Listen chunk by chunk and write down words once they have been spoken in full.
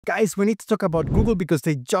Guys, we need to talk about Google because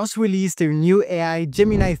they just released their new AI,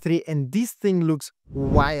 Gemini 3, and this thing looks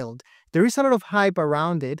wild. There is a lot of hype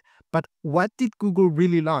around it, but what did Google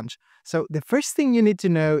really launch? So the first thing you need to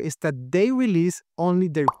know is that they release only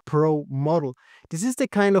their Pro model. This is the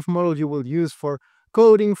kind of model you will use for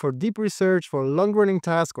coding, for deep research, for long-running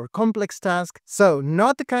tasks or complex tasks. So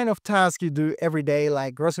not the kind of task you do every day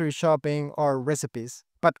like grocery shopping or recipes.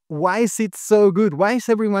 But why is it so good? Why is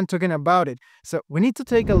everyone talking about it? So we need to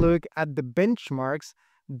take a look at the benchmarks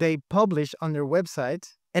they publish on their website.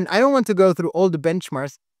 And I don't want to go through all the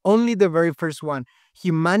benchmarks, only the very first one,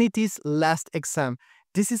 humanity's last exam.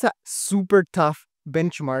 This is a super tough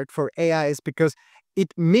benchmark for AIs because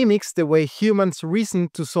it mimics the way humans reason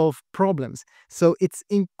to solve problems. So it's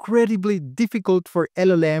incredibly difficult for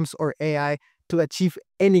LLMs or AI to achieve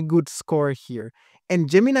any good score here. And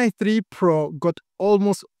Gemini 3 Pro got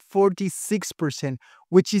almost 46%,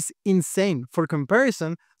 which is insane. For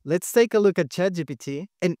comparison, let's take a look at ChatGPT,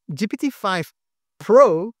 and GPT-5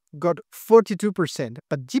 Pro got 42%.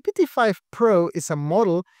 But GPT-5 Pro is a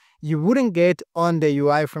model you wouldn't get on the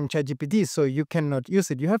UI from ChatGPT, so you cannot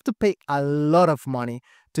use it. You have to pay a lot of money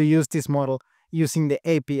to use this model using the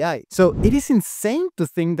API. So it is insane to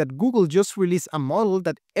think that Google just released a model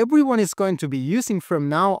that everyone is going to be using from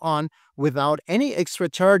now on without any extra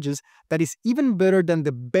charges that is even better than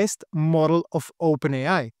the best model of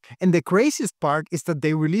OpenAI. And the craziest part is that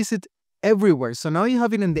they release it everywhere. So now you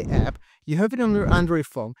have it in the app, you have it on your Android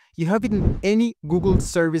phone, you have it in any Google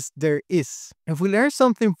service there is. If we learn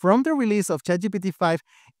something from the release of ChatGPT 5,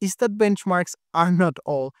 is that benchmarks are not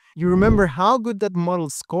all. You remember how good that model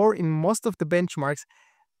scored in most of the benchmarks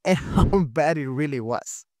and how bad it really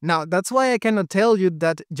was. Now, that's why I cannot tell you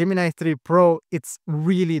that Gemini 3 Pro, it's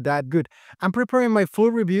really that good. I'm preparing my full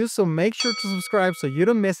review, so make sure to subscribe so you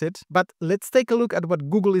don't miss it. But let's take a look at what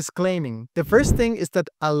Google is claiming. The first thing is that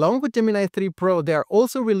along with Gemini 3 Pro, they are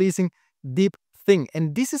also releasing Deep Think.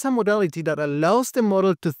 And this is a modality that allows the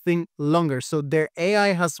model to think longer. So their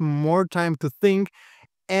AI has more time to think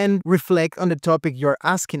and reflect on the topic you're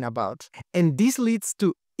asking about. And this leads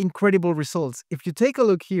to incredible results. If you take a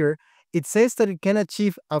look here, it says that it can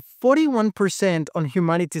achieve a 41% on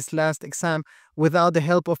humanity's last exam without the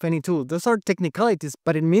help of any tool. Those are technicalities,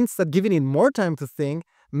 but it means that giving it more time to think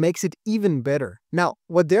makes it even better. Now,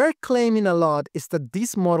 what they're claiming a lot is that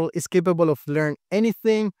this model is capable of learn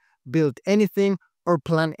anything, build anything, or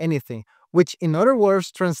plan anything, which in other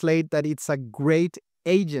words translate that it's a great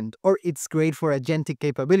agent or it's great for agentic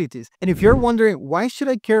capabilities. And if you're wondering why should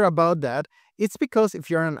I care about that, it's because if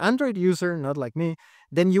you're an Android user, not like me,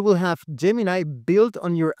 then you will have Gemini built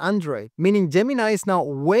on your Android, meaning Gemini is now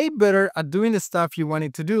way better at doing the stuff you want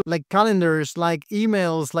it to do, like calendars, like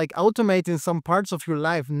emails, like automating some parts of your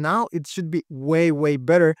life. Now it should be way, way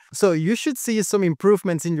better. So you should see some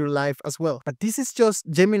improvements in your life as well. But this is just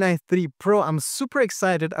Gemini 3 Pro. I'm super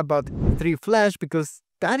excited about 3 Flash because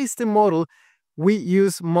that is the model we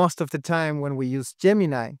use most of the time when we use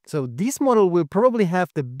Gemini. So this model will probably have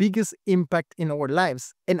the biggest impact in our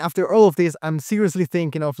lives. And after all of this, I'm seriously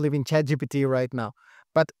thinking of leaving ChatGPT right now.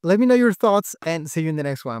 But let me know your thoughts and see you in the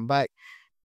next one. Bye.